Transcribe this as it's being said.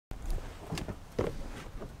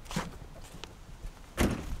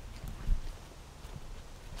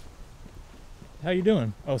How you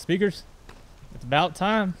doing? Oh, speakers? It's about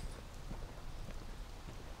time.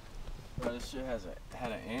 Bro, this shit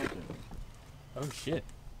had an amp in it. Oh shit.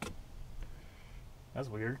 That's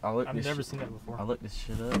weird. I've never seen that before. I looked this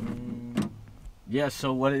shit up. Yeah,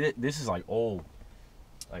 so what it is, this is like old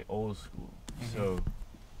school. So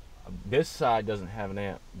this side doesn't have an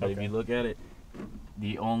amp, but if you look at it,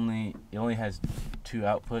 it only has 2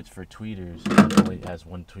 outputs for tweeters. It only has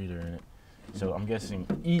 1 tweeter in it. So I'm guessing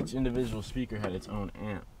each individual speaker had its own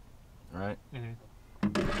amp, right?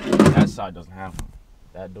 That side doesn't have one.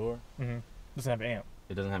 That door doesn't have an amp.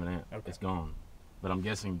 It doesn't have an amp. Okay. It's gone. But I'm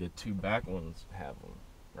guessing the 2 back ones have one,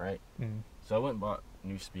 right? So I went and bought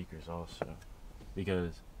new speakers also,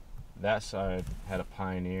 because that side had a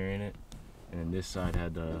Pioneer in it, and then this side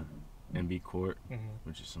had the MB Court,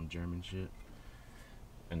 which is some German shit.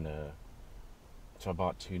 And so I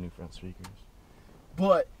bought 2 new front speakers.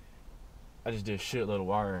 But I just did a shitload of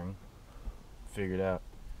wiring, figured out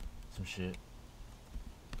some shit.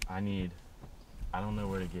 I don't know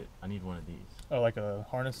where to get. I need one of these. Oh, like a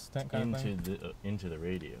harness kind of thing? Into the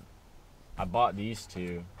radio. I bought these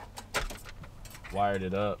 2, wired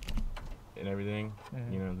it up and everything,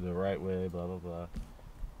 you know, the right way, blah blah blah.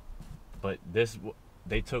 But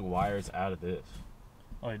they took wires out of this.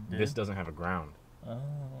 Oh, they did? This doesn't have a ground. Oh.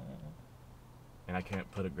 And I can't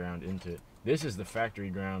put a ground into it. This is the factory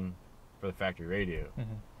ground for the factory radio,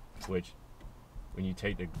 which when you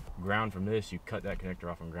take the ground from this, you cut that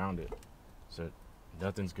connector off and ground it. So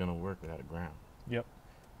nothing's gonna work without a ground. Yep.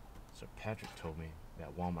 So Patrick told me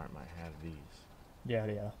that Walmart might have these. Yeah.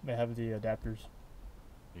 They have the adapters.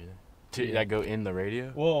 Yeah. That go in the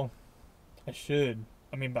radio? Well, I should.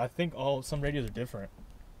 I mean, but I think some radios are different,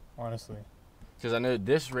 honestly. Because I know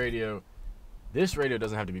this radio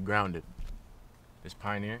doesn't have to be grounded. This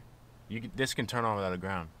Pioneer, this can turn on without a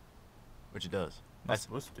ground, which it does. That's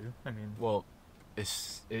supposed to. I mean, well, it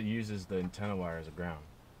uses the antenna wire as a ground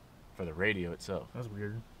for the radio itself. That's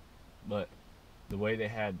weird. But the way they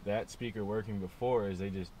had that speaker working before is they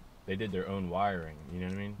did their own wiring. You know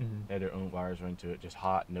what I mean? They had their own wires run to it, just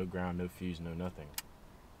hot, no ground, no fuse, no nothing.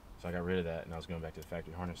 So I got rid of that, and I was going back to the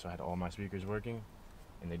factory harness. So I had all my speakers working,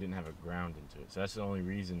 and they didn't have a ground into it. So that's the only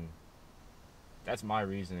reason. That's my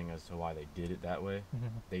reasoning as to why they did it that way.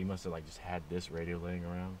 They must have just had this radio laying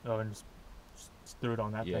around. Oh, and just threw it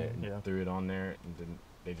on that thing. Yeah, threw it on there, and then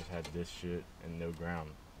they just had this shit and no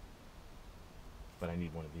ground. But I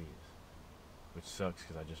need one of these, which sucks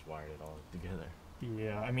because I just wired it all together.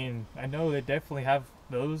 Yeah, I mean, I know they definitely have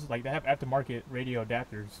those. Like, they have aftermarket radio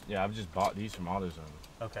adapters. Yeah, I've just bought these from AutoZone.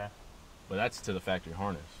 Okay. But that's to the factory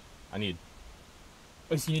harness. I need.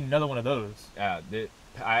 Oh, so you need another one of those? Yeah,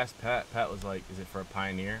 I asked Pat. Pat was like, "Is it for a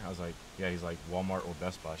Pioneer?" I was like, "Yeah." He's like, "Walmart or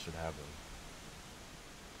Best Buy should have them."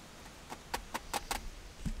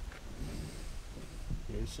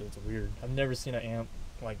 Yeah, this shit's weird. I've never seen an amp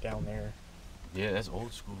like down there. Yeah, that's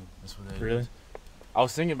old school. That's what that is. Really? I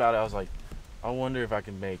was thinking about it. I was like, I wonder if I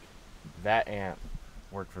can make that amp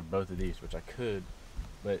work for both of these, which I could.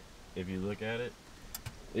 But if you look at it,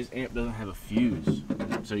 this amp doesn't have a fuse.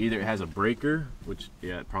 So either it has a breaker, which,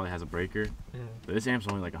 yeah, it probably has a breaker. But this amp's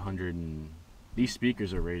only like 100 and... These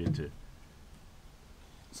speakers are rated to...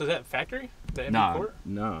 So is that factory? The MB Court?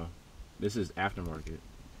 No. This is aftermarket.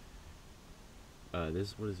 What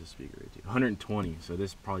is this speaker rated to? 120. So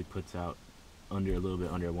this probably puts out a little bit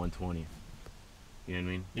under 120. You know what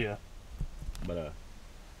I mean? Yeah. But I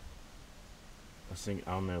was thinking,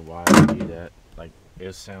 I don't know why I do that. Like,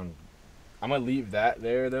 it'll sound... I'm gonna leave that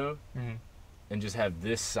there though, and just have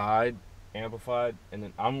this side amplified, and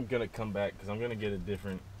then I'm gonna come back because I'm gonna get a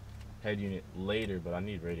different head unit later. But I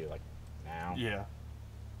need radio like now. Yeah.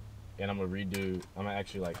 And I'm gonna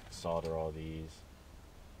actually like solder all these,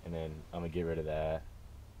 and then I'm gonna get rid of that.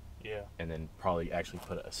 Yeah. And then probably actually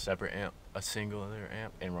put a separate amp, a single other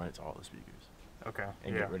amp, and run it to all the speakers. Okay.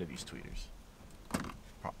 And get rid of these tweeters.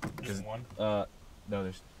 Just one? No,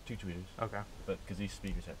 there's 2 tweeters. Okay. But because these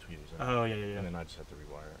speakers have tweeters. Oh, yeah. And then I just have to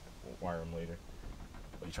wire them later.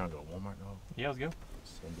 Are you trying to go to Walmart, dog? Yeah, let's go.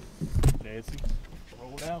 Send it. Yeah, let's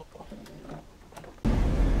roll it out.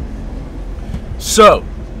 So,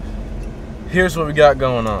 here's what we got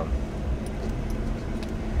going on.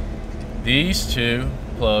 These 2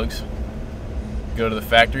 plugs go to the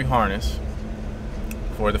factory harness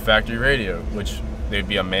for the factory radio, which they'd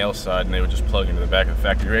be a male side, and they would just plug into the back of the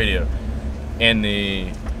factory radio. And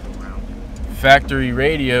the factory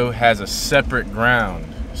radio has a separate ground,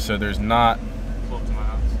 so there's not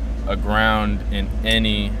a ground in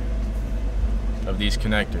any of these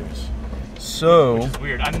connectors. So, which is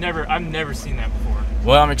weird. I've never seen that before.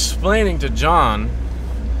 What I'm explaining to John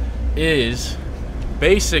is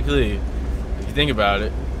basically you think about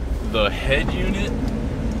it, the head unit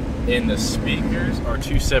and the speakers are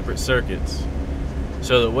two separate circuits.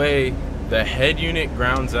 So the way the head unit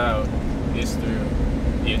grounds out is through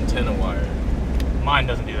the antenna wire. Mine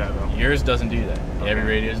doesn't do that though. Yours doesn't do that. Okay. Every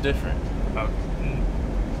radio is different. Oh.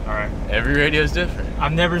 All right. Every radio is different.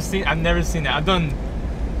 I've never seen that. I've done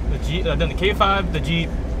the K5, the Jeep,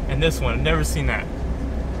 and this one. I've never seen that.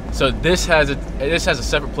 So this has a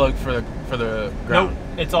separate plug for the ground. Nope.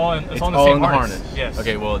 It's all in the same in the harness. Yes.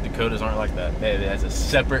 Okay. Well, Dakotas aren't like that. It has a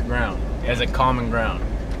separate ground. It has a common ground.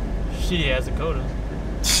 She has a Kota.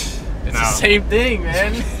 It's the same thing,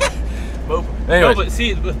 man. Anyway. No, but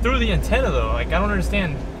see, through the antenna though, like I don't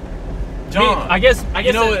understand. John, I guess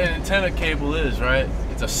you know what an antenna cable is, right?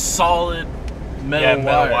 It's a solid metal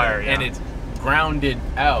wire, yeah. and it's grounded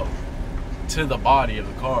out to the body of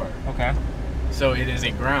the car. Okay. So it is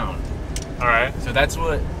a ground. All right. So that's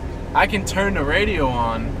what I can turn the radio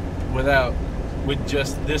on with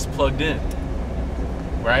just this plugged in,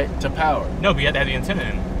 right? To power. No, but you have to have the antenna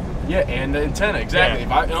in. Yeah, and the antenna, exactly. Yeah.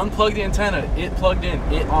 If I unplug the antenna, it plugged in,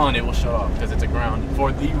 it will shut off because it's a ground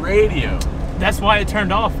for the radio. That's why it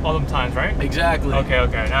turned off all them times, right? Exactly.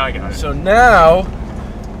 Okay, now I got it. So now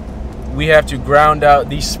we have to ground out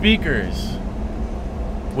these speakers,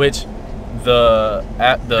 which it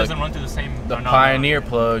doesn't run through the same. The Pioneer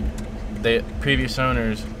plug, the previous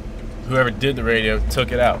owners, whoever did the radio,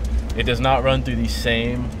 took it out. It does not run through the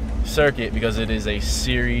same circuit because it is a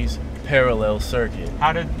series parallel circuit.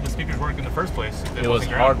 How did the speakers work in the first place? It was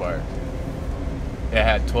hardwired. It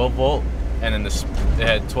had 12 volt, and then it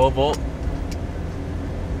had 12 volt.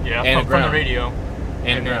 Yeah, and from the radio.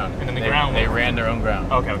 And ground. And then the ground. They ran their own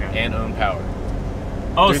ground. Okay. And own power.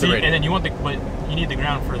 Oh, so and then you need the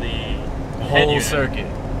ground for the whole circuit.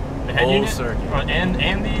 The head unit? Circuit.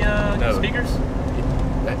 And the speakers?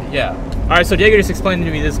 Yeah. Alright, so Diego just explained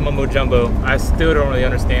to me this mumbo jumbo. I still don't really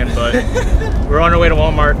understand, but we're on our way to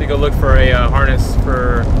Walmart to go look for a harness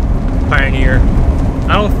for Pioneer.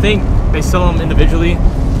 I don't think they sell them individually.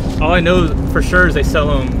 All I know for sure is they sell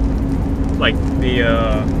them like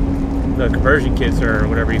the conversion kits or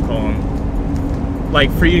whatever you call them.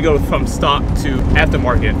 Like for you to go from stock to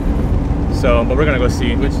aftermarket. So, but we're gonna go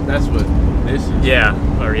see. That's what this is. Yeah.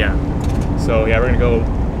 So yeah, we're gonna go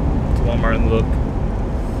to Walmart and look.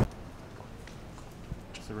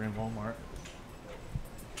 So we're in Walmart.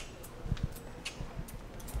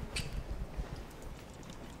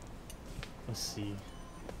 Let's see.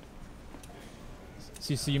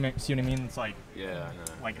 See what I mean? It's like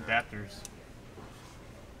like adapters.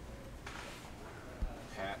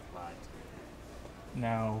 Hat light.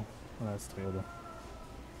 Now, well, that's Toyota.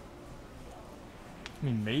 I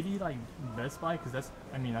mean, maybe like Best Buy, because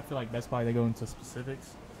I feel like Best Buy, they go into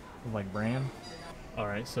specifics of like brand. All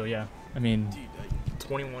right, so yeah, I mean, dude,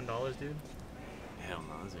 $21, dude. Hell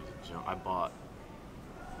no, this is a jump.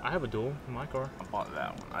 I have a dual in my car. I bought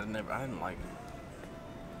that one. I didn't like it.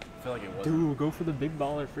 I feel like it wasn't. Dude, go for the big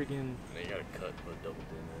baller freaking. You gotta cut for a double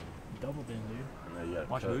din in. Double din, dude. I know you gotta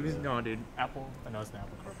watch cut movies? that. No, dude. Apple. I know it's an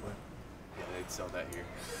Apple CarPlay. Yeah, they'd sell that here.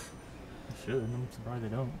 They should. I'm surprised they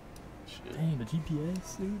don't. Should. Dang, the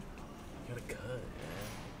GPS, dude. You gotta cut, man.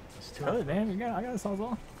 Just cut it, man. I got this all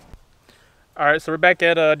on. All right, so we're back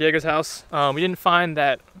at Diego's house. We didn't find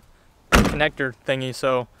that connector thingy,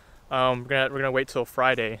 so we're gonna wait till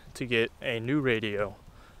Friday to get a new radio.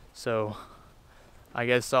 So I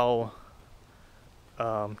guess I'll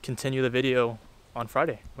continue the video on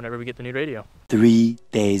Friday whenever we get the new radio. 3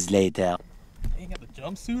 days later. Ain't got the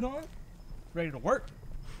jumpsuit on, ready to work.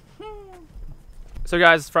 So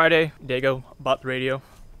guys, it's Friday. Diego bought the radio.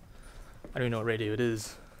 I don't even know what radio it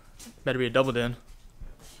is. Better be a double din.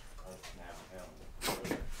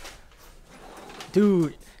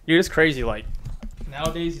 Dude, it's crazy. Like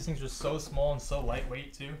nowadays, these things are so small and so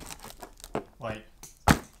lightweight too. Like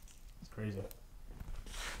it's crazy.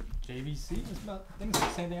 JVC, it's about things the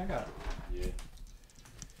same thing I got. Yeah.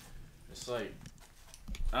 It's like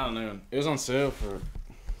I don't know. It was on sale for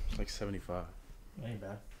like $75. Ain't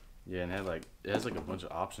bad. Yeah, and it has like a bunch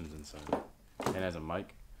of options inside. And it has a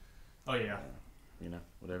mic. Oh yeah. You know,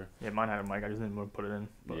 whatever. Yeah, mine had a mic. I just didn't want to put it in.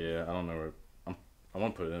 But yeah, I don't know where. I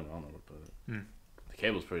want to put it in. But I don't know where to put it. Mm. The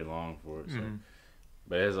cable's pretty long for it. So.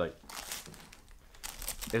 But it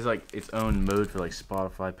has its own mode for like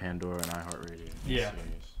Spotify, Pandora, and iHeartRadio. Yeah.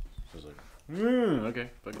 So it's like, okay,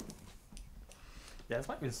 fuck it. Yeah, this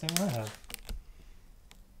might be the same one I have.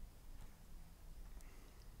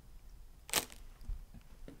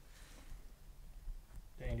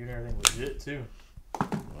 Dang, you're doing everything legit too.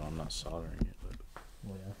 Well, I'm not soldering it, but.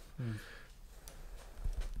 Well, yeah.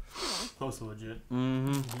 Close to legit.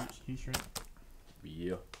 Mm-hmm. Heat shrink.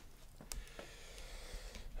 Yeah.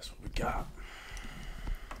 we got?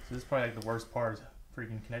 So this is probably like the worst part, is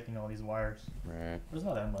freaking connecting all these wires. Right. There's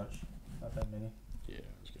not that much. Not that many. Yeah,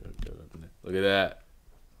 let's go up in there. Look at that.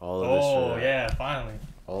 All of this for that. Oh, yeah, finally.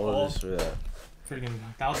 All of this for that. Freaking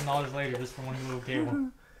 $1,000 later just for one little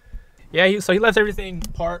cable. Yeah, so he left everything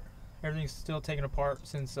apart. Everything's still taken apart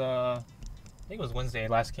since, I think it was Wednesday I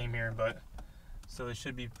last came here, but so it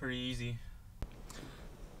should be pretty easy.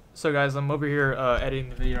 So guys, I'm over here editing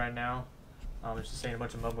the video right now. I'm just saying a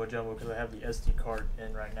bunch of mumbo jumbo because I have the SD card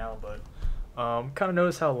in right now, but kind of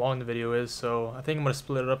notice how long the video is, so I think I'm gonna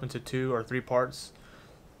split it up into 2 or 3 parts.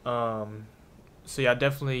 So yeah, I'll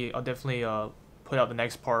definitely put out the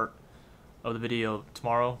next part of the video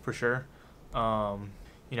tomorrow for sure.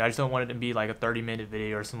 You know, I just don't want it to be like a 30-minute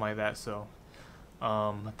video or something like that. So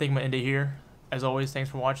I think I'm gonna end it here. As always, thanks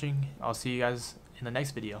for watching. I'll see you guys in the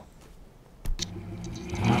next video.